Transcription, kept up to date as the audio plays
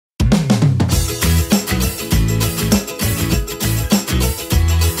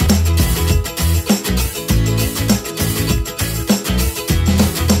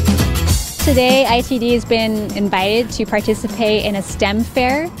today ITD has been invited to participate in a STEM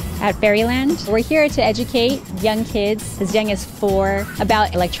fair at FAIRyland. We're here to educate young kids as young as 4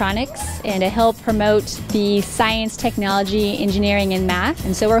 about electronics and to help promote the science, technology, engineering, and math.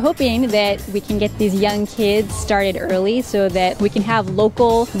 And so we're hoping that we can get these young kids started early so that we can have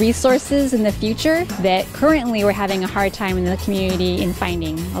local resources in the future that currently we're having a hard time in the community in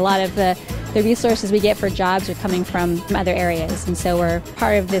finding. A lot of the resources we get for jobs are coming from other areas, and so we're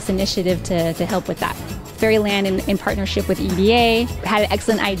part of this initiative to help with that. FAIRyland, in partnership with EDA, had an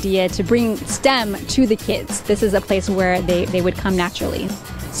excellent idea to bring STEM to the kids. This is a place where they would come naturally.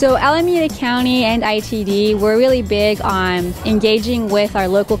 So Alameda County and ITD, we're really big on engaging with our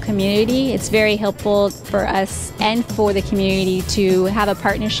local community. It's very helpful for us and for the community to have a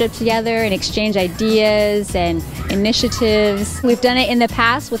partnership together and exchange ideas and initiatives. We've done it in the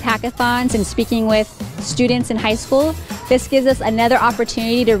past with hackathons and speaking with students in high school. This gives us another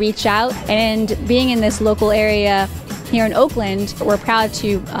opportunity to reach out, and being in this local area here in Oakland, we're proud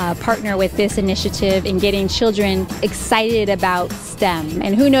to partner with this initiative in getting children excited about STEM.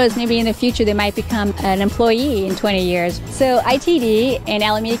 And who knows, maybe in the future they might become an employee in 20 years. So ITD and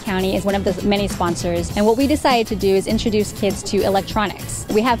Alameda County is one of the many sponsors. And what we decided to do is introduce kids to electronics.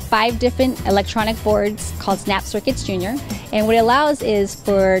 We have 5 different electronic boards called Snap Circuits Junior. And what it allows is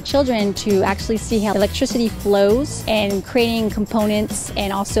for children to actually see how electricity flows and creating components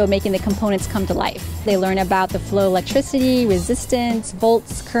and also making the components come to life. They learn about the flow of electricity, resistance,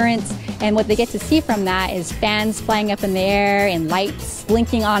 volts, currents, and what they get to see from that is fans flying up in the air and lights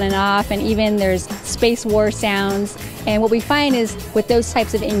blinking on and off, and even there's space war sounds. And what we find is with those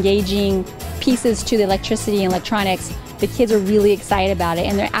types of engaging pieces to the electricity and electronics, the kids are really excited about it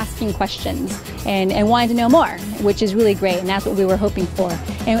and they're asking questions and wanting to know more, which is really great, and that's what we were hoping for.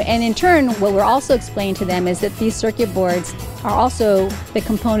 And in turn, what we're also explaining to them is that these circuit boards are also the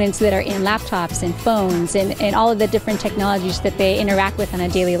components that are in laptops and phones and all of the different technologies that they interact with on a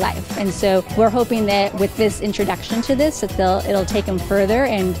daily life. And so we're hoping that with this introduction to this, that it'll take them further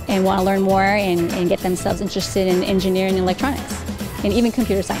and want to learn more and get themselves interested in engineering and electronics and even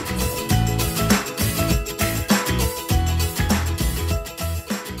computer science.